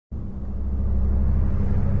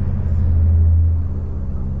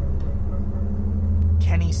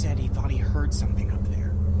Kenny said he thought he heard something up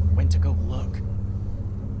there. Went to go look.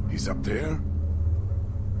 He's up there?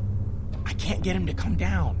 I can't get him to come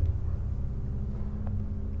down.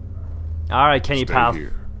 Alright, Kenny Stay pal.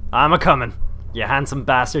 here. I'm a-coming. You handsome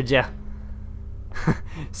bastard, yeah.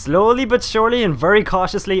 Slowly but surely and very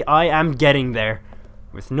cautiously, I am getting there.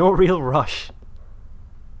 With no real rush.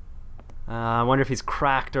 I wonder if he's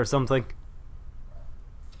cracked or something.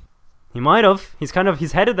 He might have. He's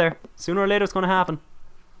headed there. Sooner or later it's going to happen.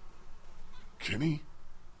 Kenny?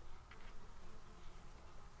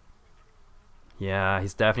 Yeah,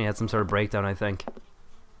 he's definitely had some sort of breakdown, I think.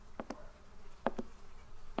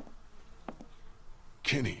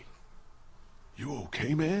 Kenny? You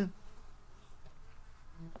okay, man?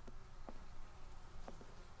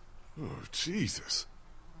 Oh, Jesus.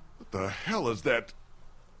 What the hell is that?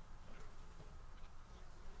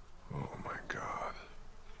 Oh, my God.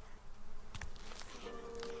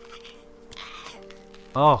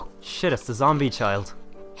 Oh, shit, it's the zombie child.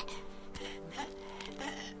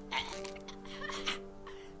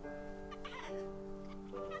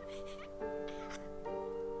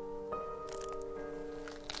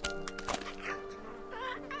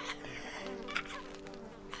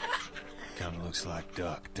 Kinda looks like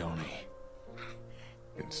Duck, don't he?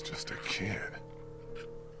 It's just a kid.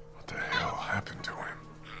 What the hell happened to him?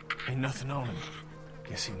 Ain't nothing on him.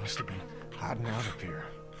 Guess he must have been hiding out up here.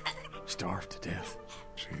 Starved to death.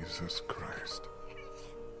 Jesus Christ.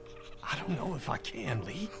 I don't know if I can,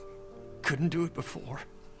 Lee. Couldn't do it before.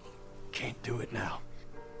 Can't do it now.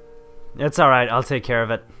 It's alright, I'll take care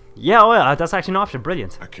of it. Yeah, oh yeah, that's actually an option.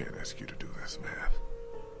 Brilliant. I can't ask you to do this, man.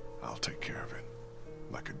 I'll take care of it.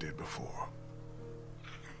 Like I did before.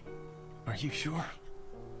 Are you sure?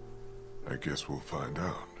 I guess we'll find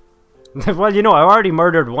out. Well, you know, I already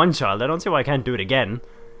murdered one child. I don't see why I can't do it again.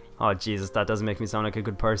 Oh, Jesus, that doesn't make me sound like a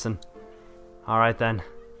good person. Alright then.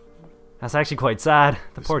 That's actually quite sad.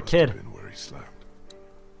 The poor This must have kid. been where he slept.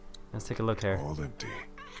 Let's take a look here. All empty.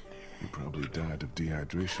 He probably died of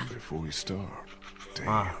dehydration before he starved. Damn.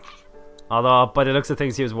 Ah. Although, by the looks of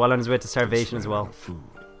things, he was well on his way to Just starvation as ran well. out of food,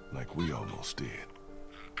 like we almost did.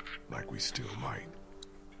 Like we still might.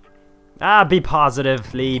 Ah, be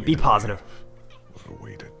positive, Lee. Be positive. What a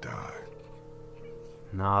way to die.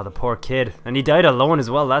 No, the poor kid. And he died alone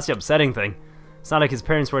as well. That's the upsetting thing. It's not like his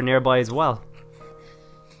parents were nearby as well.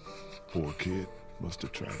 Poor kid. Must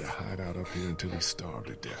have tried to hide out up here until he starved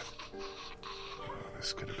to death. Oh,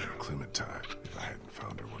 this could have been Clementine if I hadn't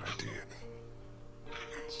found her when I did.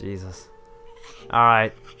 Jesus.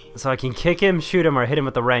 Alright. So I can kick him, shoot him, or hit him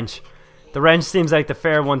with the wrench. The wrench seems like the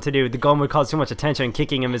fair one to do. The gun would cause too much attention, and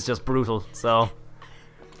kicking him is just brutal. So,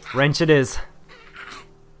 wrench it is.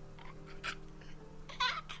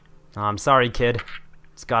 Oh, I'm sorry, kid.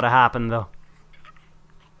 It's gotta happen, though.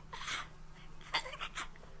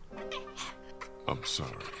 I'm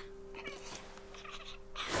sorry.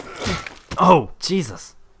 Oh,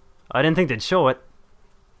 Jesus. I didn't think they'd show it.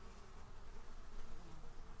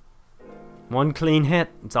 One clean hit.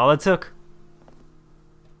 That's all it took.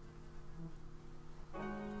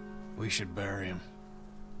 We should bury him.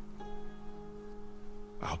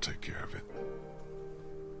 I'll take care of it.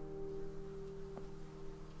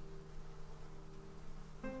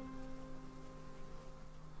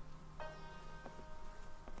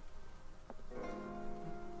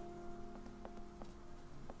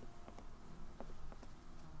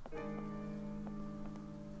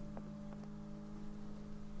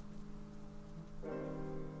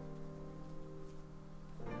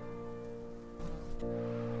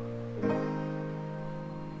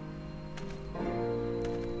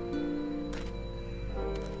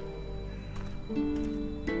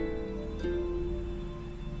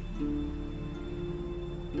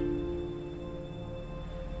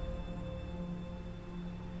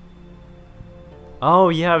 Oh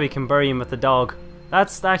yeah, we can bury him with the dog.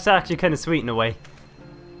 That's actually kind of sweet in a way.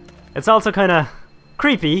 It's also kind of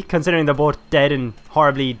creepy, considering they're both dead and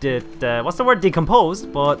horribly what's the word?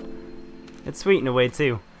 Decomposed, but it's sweet in a way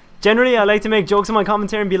too. Generally, I like to make jokes in my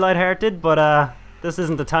commentary and be lighthearted, but this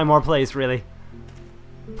isn't the time or place, really.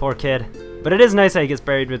 Poor kid. But it is nice how he gets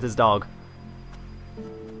buried with his dog.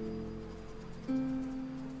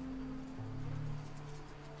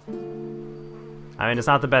 I mean, it's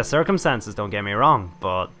not the best circumstances, don't get me wrong,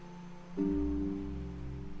 but...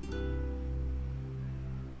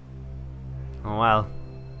 oh well.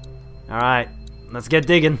 Alright, let's get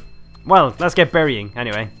digging. Well, let's get burying,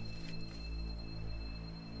 anyway.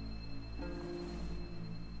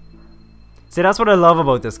 See, that's what I love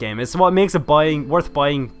about this game. It's what makes it worth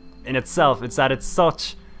buying in itself. It's that it's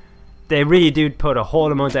such... they really do put a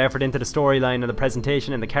whole amount of effort into the storyline and the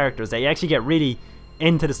presentation and the characters that you actually get really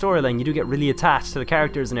into the storyline. You do get really attached to the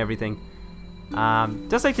characters and everything.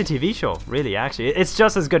 Just like the TV show, really. Actually, it's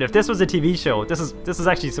just as good. If this was a TV show, this is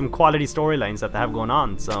actually some quality storylines that they have going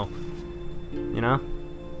on. So, you know.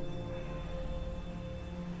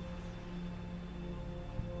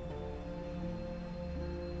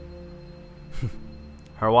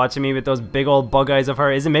 Her watching me with those big old bug eyes of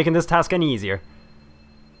her isn't making this task any easier.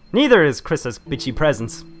 Neither is Krista's bitchy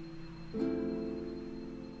presence.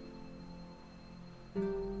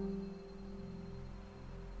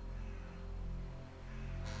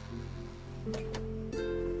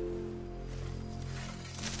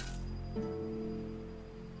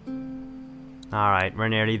 Alright, we're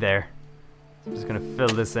nearly there. I'm just gonna fill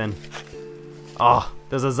this in. Oh,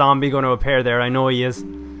 there's a zombie going to appear there. I know he is.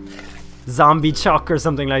 Zombie Chuck or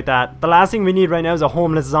something like that. The last thing we need right now is a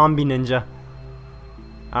homeless zombie ninja.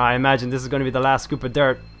 I imagine this is going to be the last scoop of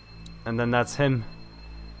dirt. And then that's him.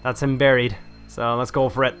 That's him buried. So let's go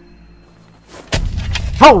for it.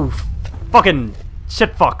 Oh! Fucking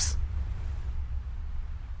shit fucks.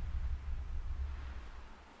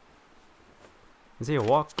 Is he a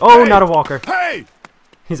walk? Oh, hey, not a walker. Hey!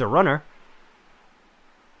 He's a runner.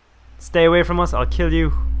 Stay away from us, I'll kill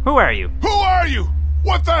you. Who are you? Who are you?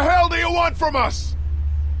 What the hell do you want from us?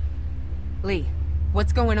 Lee,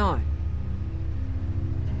 what's going on?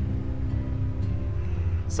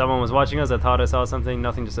 Someone was watching us. I thought I saw something.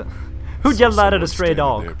 Nothing to say. Who yelled that at a stray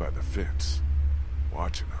dog? There by the fence,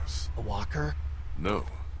 watching us. A walker? No,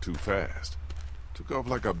 too fast. Took off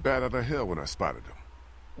like a bat out of hell when I spotted him.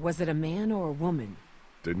 Was it a man or a woman?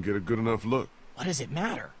 Didn't get a good enough look. What does it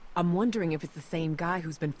matter? I'm wondering if it's the same guy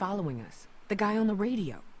who's been following us. The guy on the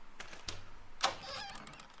radio.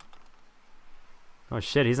 Oh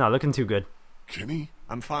shit, he's not looking too good. Kenny?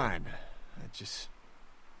 I'm fine.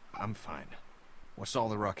 I'm fine. What's all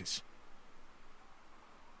the ruckus?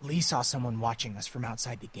 Lee saw someone watching us from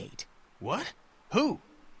outside the gate. What? Who?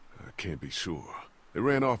 I can't be sure. They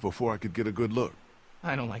ran off before I could get a good look.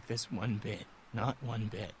 I don't like this one bit. Not one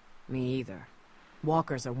bit. Me either.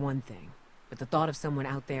 Walkers are one thing, but the thought of someone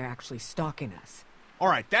out there actually stalking us.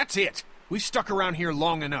 Alright, that's it. We've stuck around here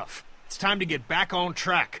long enough. It's time to get back on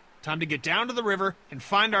track. Time to get down to the river and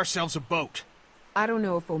find ourselves a boat. I don't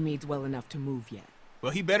know if Omid's well enough to move yet.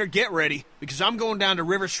 Well, he better get ready, because I'm going down to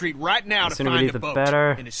River Street right now to find a boat.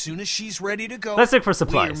 And as soon as she's ready to go, let's look for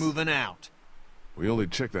supplies. We're moving out. We only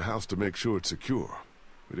checked the house to make sure it's secure.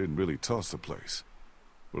 We didn't really toss the place.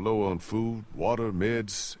 We're low on food, water,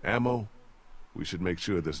 meds, ammo. We should make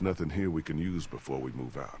sure there's nothing here we can use before we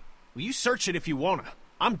move out. Well, you search it if you wanna.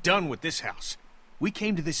 I'm done with this house. We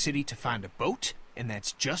came to this city to find a boat, and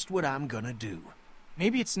that's just what I'm gonna do.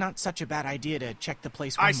 Maybe it's not such a bad idea to check the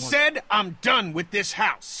place one I more... said I'm done with this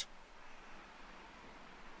house!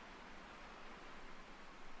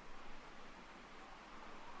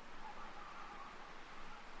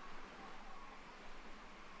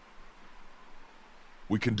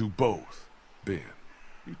 We can do both. Ben,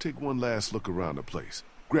 you take one last look around the place.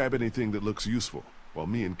 Grab anything that looks useful, while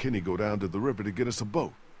me and Kenny go down to the river to get us a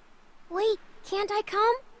boat. Wait, can't I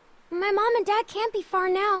come? My mom and dad can't be far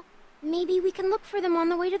now. Maybe we can look for them on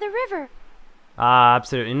the way to the river.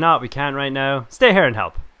 Absolutely not. We can't right now. Stay here and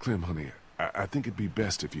help. Clem, honey, I think it'd be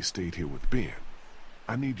best if you stayed here with Ben.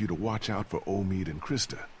 I need you to watch out for Omid and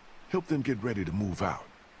Krista. Help them get ready to move out.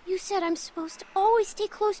 You said I'm supposed to always stay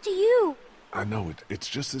close to you. I know it. It's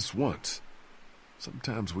just this once.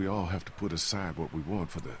 Sometimes we all have to put aside what we want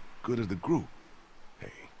for the good of the group.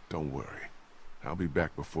 Hey, don't worry. I'll be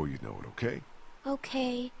back before you know it, okay?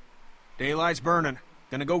 Okay. Daylight's burning.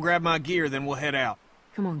 Gonna go grab my gear, then we'll head out.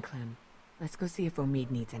 Come on, Clem. Let's go see if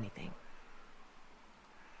Omid needs anything.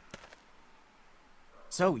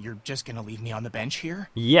 So, you're just gonna leave me on the bench here?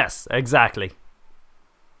 Yes, exactly.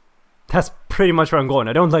 That's pretty much where I'm going.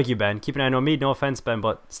 I don't like you, Ben. Keep an eye on Omid, no offense, Ben,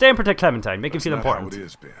 but stay and protect Clementine. Make him feel important. That's not how it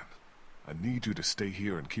is, Ben. I need you to stay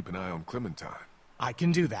here and keep an eye on Clementine. I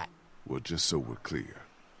can do that. Well, just so we're clear.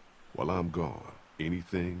 While I'm gone,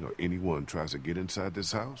 anything or anyone tries to get inside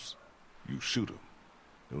this house, you shoot them.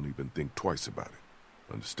 Don't even think twice about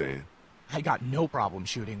it. Understand? I got no problem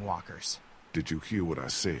shooting walkers. Did you hear what I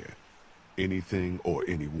said? Anything or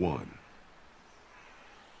anyone.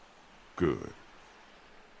 Good.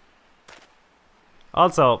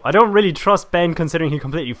 Also, I don't really trust Ben considering he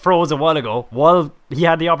completely froze a while ago while he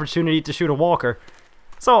had the opportunity to shoot a walker.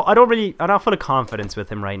 So, I'm not full of confidence with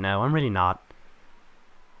him right now. I'm really not.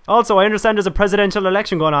 Also, I understand there's a presidential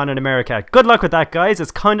election going on in America. Good luck with that, guys.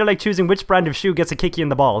 It's kind of like choosing which brand of shoe gets a kick you in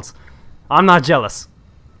the balls. I'm not jealous.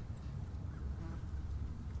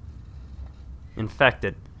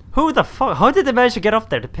 Infected. Who the fuck? How did they manage to get up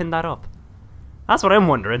there to pin that up? That's what I'm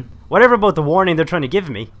wondering. Whatever about the warning they're trying to give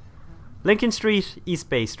me. Lincoln Street, East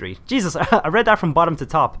Bay Street. Jesus, I read that from bottom to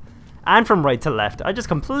top. And from right to left. I just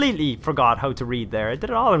completely forgot how to read there. I did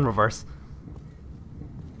it all in reverse.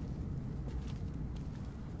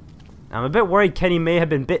 I'm a bit worried Kenny may have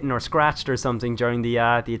been bitten or scratched or something during the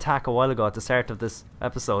attack a while ago at the start of this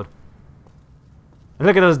episode. And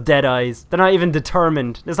look at those dead eyes. They're not even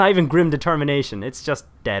determined. It's not even grim determination. It's just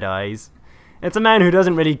dead eyes. It's a man who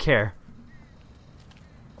doesn't really care.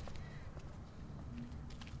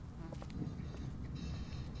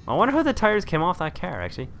 I wonder how the tires came off that car,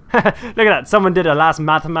 actually. Look at that. Someone did a last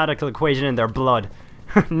mathematical equation in their blood.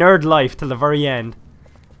 Nerd life till the very end.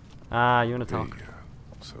 You want to talk? Hey,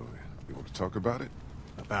 so, you want to talk about it?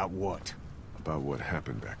 About what? About what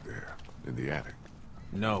happened back there, in the attic.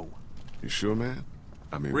 No. You sure, man?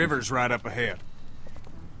 I mean... River's right up ahead.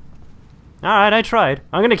 Alright, I tried.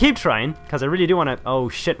 I'm gonna keep trying, because I really do want to... Oh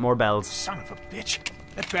shit, more bells. Son of a bitch.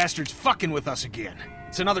 That bastard's fucking with us again.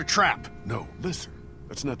 It's another trap. No, listen.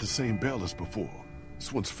 That's not the same bell as before.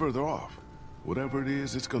 This one's further off. Whatever it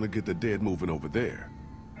is, it's gonna get the dead moving over there.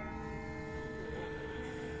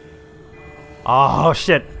 Oh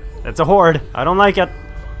shit. It's a horde. I don't like it.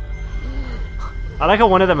 I like how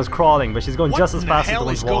one of them is crawling, but she's going just as fast as the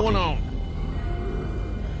one's walking. What the hell is going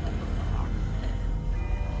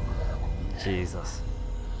on? Jesus.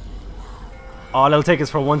 Oh, they'll take us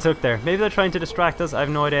for one took there. Maybe they're trying to distract us. I have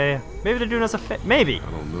no idea. Maybe they're doing us a favor. Maybe. I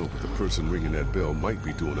don't know, but the person ringing that bell might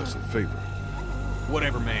be doing us a favor.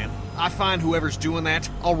 Whatever, man. I find whoever's doing that,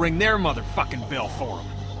 I'll ring their motherfucking bell for them.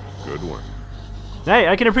 Good one. Hey,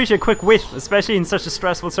 I can appreciate quick wit, especially in such a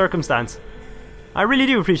stressful circumstance. I really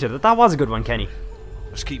do appreciate it. That was a good one, Kenny.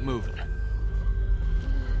 Let's keep moving.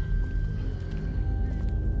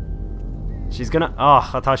 She's gonna... Oh,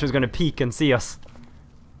 I thought she was gonna peek and see us.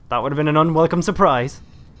 That would have been an unwelcome surprise.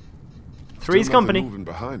 Three's company. Moving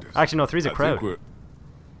behind us. Actually, no, three's a crowd.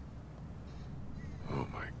 Oh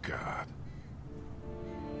my god.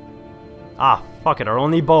 Ah, fuck it, our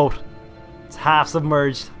only boat. It's half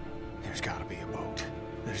submerged. There's gotta be a boat.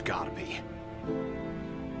 There's gotta be.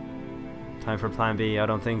 Time for plan B, I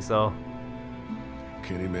don't think so.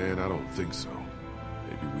 Kenny, man, I don't think so.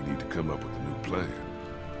 Maybe we need to come up with a new plan.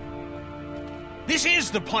 This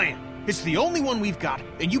is the plan! It's the only one we've got,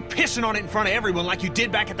 and you pissing on it in front of everyone like you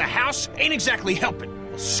did back at the house ain't exactly helping.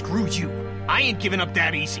 Well, screw you. I ain't giving up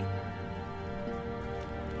that easy.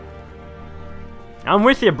 I'm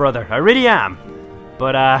with you, brother. I really am.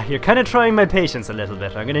 But, you're kind of trying my patience a little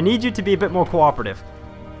bit. I'm gonna need you to be a bit more cooperative.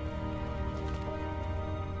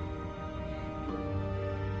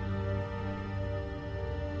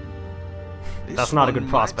 That's not a good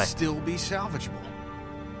prospect. Might still be salvageable.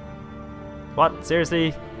 What?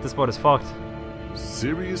 Seriously? This boat is fucked.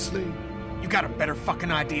 Seriously? You got a better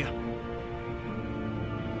fucking idea?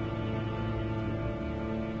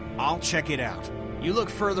 I'll check it out. You look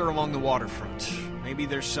further along the waterfront. Maybe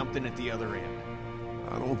there's something at the other end.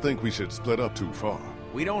 I don't think we should split up too far.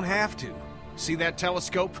 We don't have to. See that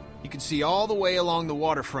telescope? You can see all the way along the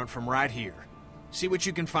waterfront from right here. See what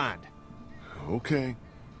you can find. Okay.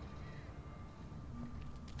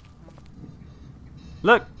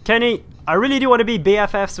 Look, Kenny, I really do want to be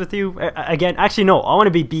BFFs with you. Again, actually no, I want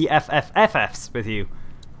to be BFFFs with you.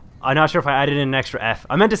 I'm not sure if I added in an extra F.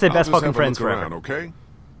 I meant to say best fucking friends forever. Around, okay?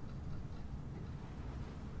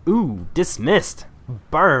 Ooh, dismissed.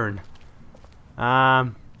 Burn.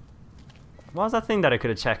 What was that thing that I could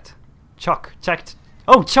have checked? Chuck. Checked.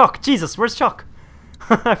 Oh, Chuck. Jesus, where's Chuck?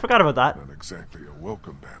 I forgot about that. Not exactly a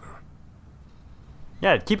welcome banner.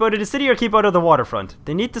 Yeah, keep out of the city or keep out of the waterfront.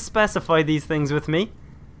 They need to specify these things with me.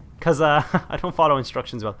 Because, I don't follow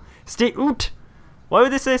instructions well. Stay out! Why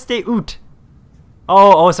would they say stay out?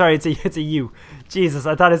 Oh, sorry, it's a U. Jesus,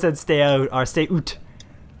 I thought it said stay out or stay out.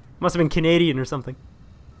 Must have been Canadian or something.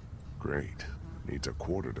 Great. Needs a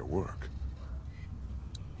quarter to work.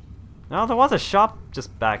 No, there was a shop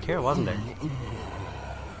just back here, wasn't there?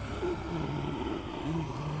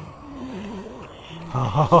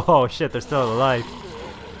 Oh, shit, they're still alive.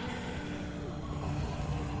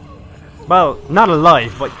 Well, not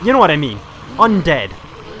alive, but you know what I mean. Undead.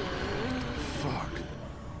 Fuck.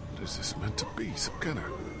 What is this meant to be? Some kind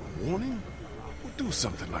of warning? We'll do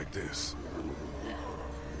something like this.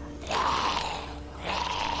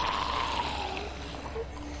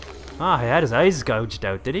 Ah, he had his eyes gouged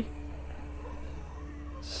out, did he?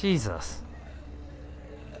 Jesus.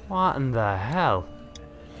 What in the hell?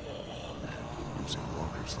 Using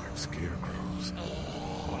walkers like scarecrows.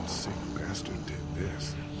 One sick bastard did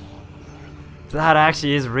this. That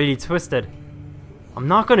actually is really twisted. I'm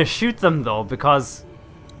not going to shoot them though because,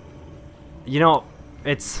 you know,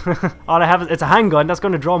 it's all I have is it's a handgun. That's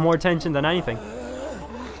going to draw more attention than anything.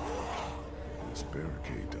 This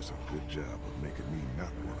barricade does a good job of making me not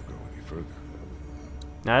want to go any further.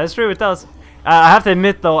 Now that's true, it does. I have to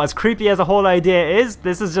admit though, as creepy as the whole idea is,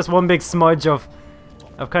 this is just one big smudge of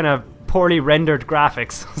kind of poorly rendered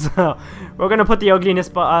graphics. So we're going to put the ugliness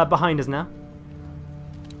behind us now.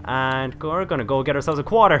 And we're going to go get ourselves a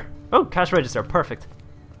quarter. Oh, cash register, perfect.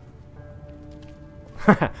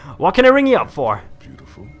 What can I ring you up for?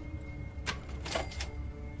 Beautiful.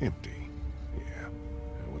 Empty. Yeah,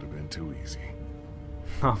 that would have been too easy.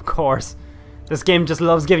 Of course. This game just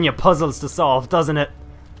loves giving you puzzles to solve, doesn't it?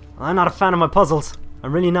 I'm not a fan of my puzzles.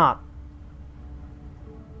 I'm really not.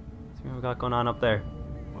 See what we got going on up there.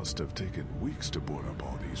 Must have taken weeks to board up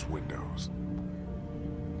all these windows.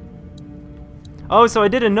 Oh, so I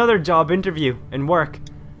did another job interview in work.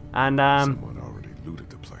 And Someone already looted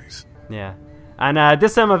the place. yeah. And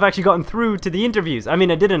this time I've actually gotten through to the interviews. I mean,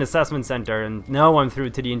 I did an assessment center and now I'm through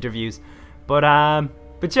to the interviews. But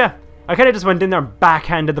yeah, I kind of just went in there and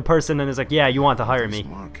backhanded the person and was like, yeah, you want to hire me.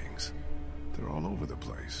 These markings, they're all over the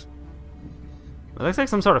place. It looks like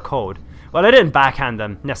some sort of code. Well, I didn't backhand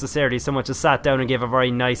them necessarily so much as sat down and gave a very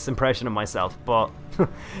nice impression of myself. But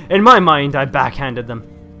in my mind, I backhanded them.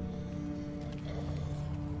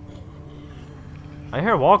 I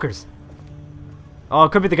hear walkers. Oh,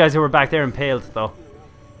 it could be the guys who were back there impaled, though.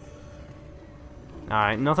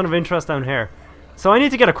 Alright, nothing of interest down here. So I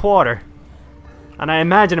need to get a quarter. And I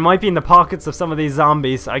imagine it might be in the pockets of some of these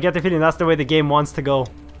zombies. I get the feeling that's the way the game wants to go.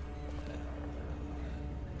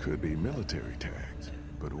 Could be military tags,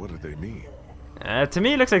 but what do they mean? To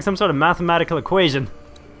me, it looks like some sort of mathematical equation.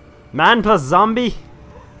 Man plus zombie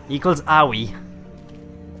equals owie.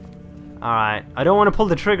 Alright, I don't want to pull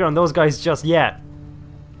the trigger on those guys just yet.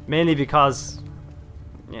 Mainly because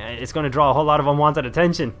yeah, it's going to draw a whole lot of unwanted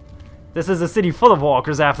attention. This is a city full of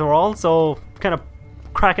walkers after all, so kind of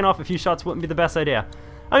cracking off a few shots wouldn't be the best idea.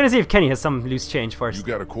 I'm going to see if Kenny has some loose change first. You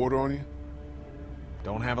got a quarter on you?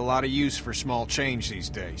 Don't have a lot of use for small change these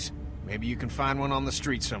days. Maybe you can find one on the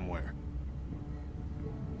street somewhere.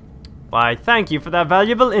 Why, thank you for that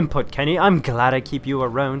valuable input, Kenny. I'm glad I keep you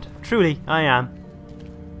around. Truly, I am.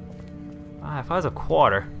 Ah, if I was a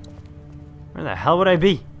quarter, where the hell would I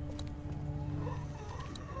be?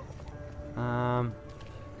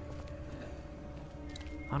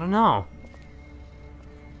 I don't know.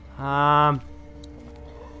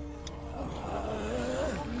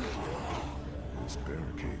 This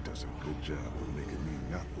barricade does a good job of making me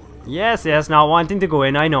not want to go. Yes, not wanting to go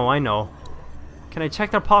in. I know. Can I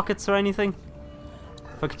check their pockets or anything?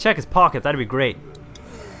 If I could check his pocket, that'd be great.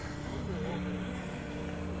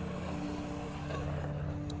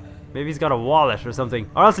 Maybe he's got a wallet or something.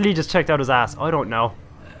 Or else Lee just checked out his ass. I don't know.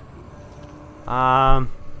 I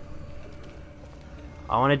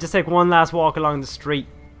want to just take one last walk along the street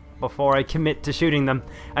before I commit to shooting them.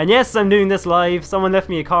 And yes, I'm doing this live. Someone left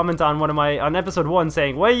me a comment on on episode 1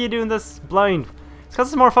 saying, why are you doing this blind? It's because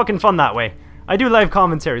it's more fucking fun that way. I do live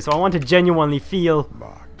commentary, so I want to genuinely feel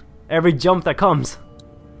Locked. every jump that comes.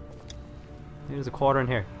 There's a quarter in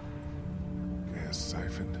here. Gas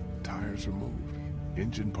siphoned, tires removed,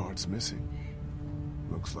 engine parts missing.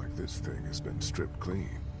 Looks like this thing has been stripped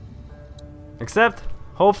clean. Except,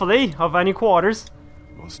 hopefully, of any quarters.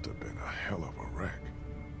 Must have been a hell of a wreck.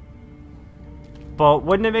 But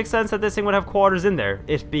wouldn't it make sense that this thing would have quarters in there?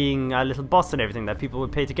 It being a little bus and everything that people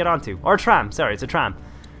would pay to get onto. Or a tram, sorry, it's a tram.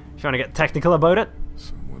 If you want to get technical about it.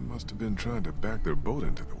 Someone must have been trying to back their boat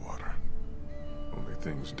into the water. Only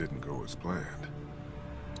things didn't go as planned.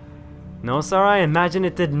 No, sir, I imagine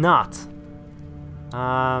it did not.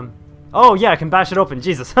 Oh, yeah, I can bash it open.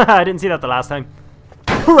 Jesus, I didn't see that the last time.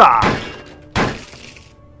 Hurrah!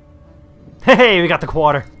 Hey, we got the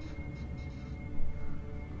quarter.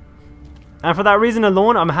 And for that reason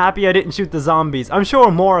alone, I'm happy I didn't shoot the zombies. I'm sure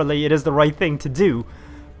morally it is the right thing to do.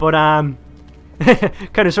 But, kind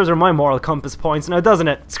of shows where my moral compass points now, doesn't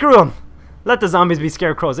it? Screw them! Let the zombies be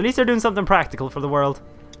scarecrows. At least they're doing something practical for the world.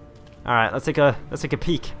 Alright, let's take a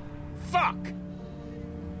peek. Fuck!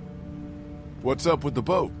 What's up with the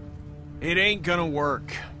boat? It ain't gonna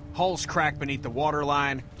work. Hull's cracked beneath the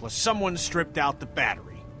waterline, plus someone stripped out the battery.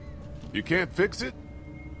 You can't fix it?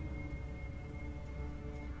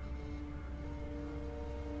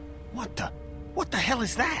 What the hell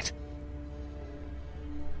is that?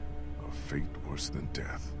 A fate worse than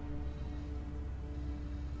death.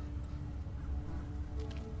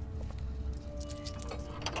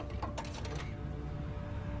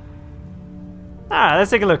 Ah,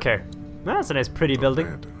 let's take a look here. That's a nice pretty building.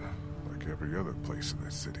 Abandoned, like every other place in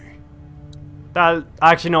this city.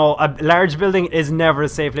 Actually, no. A large building is never a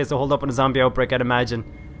safe place to hold up in a zombie outbreak, I'd imagine.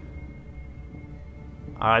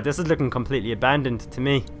 Alright, this is looking completely abandoned to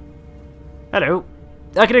me. Hello.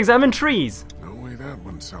 I can examine trees. No way that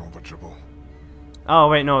one's salvageable. Oh,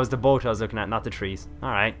 wait, no, it was the boat I was looking at, not the trees.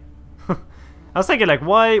 Alright. I was thinking, like,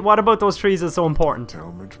 why? What about those trees is so important?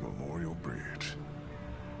 Talmadge Memorial Bridge.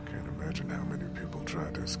 Can't imagine how many people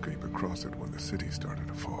tried to escape across it when the city started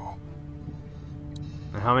to fall.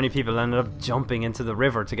 And how many people ended up jumping into the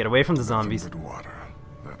river to get away from the zombies? Nothing but water,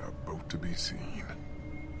 not a boat to be seen.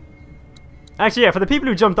 Actually, yeah, for the people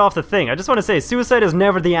who jumped off the thing, I just want to say, suicide is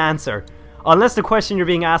never the answer. Unless the question you're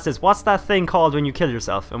being asked is, what's that thing called when you kill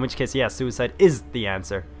yourself? In which case, yeah, suicide is the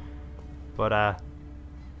answer. But,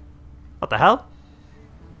 what the hell?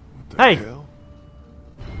 What the Hey! hell?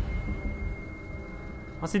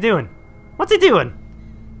 What's he doing? What's he doing?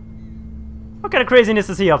 What kind of craziness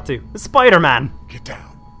is he up to? The Spider-Man! Get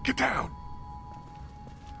down! Get down!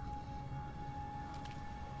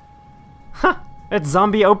 Ha! It's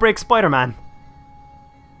Zombie Outbreak Spider-Man.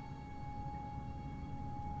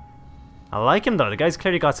 I like him though, the guy's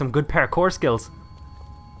clearly got some good parkour skills.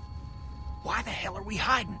 Why the hell are we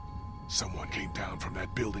hiding? Someone came down from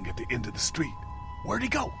that building at the end of the street. Where'd he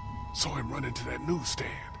go? Saw him run into that newsstand.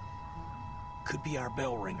 Could be our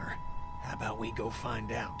bell ringer. How about we go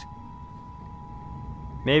find out?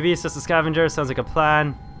 Maybe it's just a scavenger, sounds like a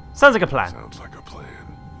plan. Sounds like a plan. Sounds like a plan.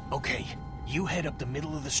 Okay, you head up the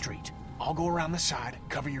middle of the street. I'll go around the side,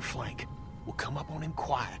 cover your flank. We'll come up on him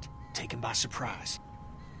quiet, take him by surprise.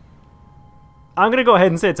 I'm gonna go ahead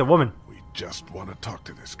and say it's a woman. We just want to talk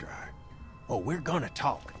to this guy. Oh, we're gonna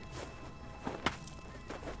talk.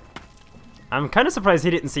 I'm kind of surprised he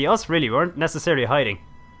didn't see us, really. We weren't necessarily hiding.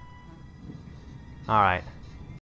 Alright.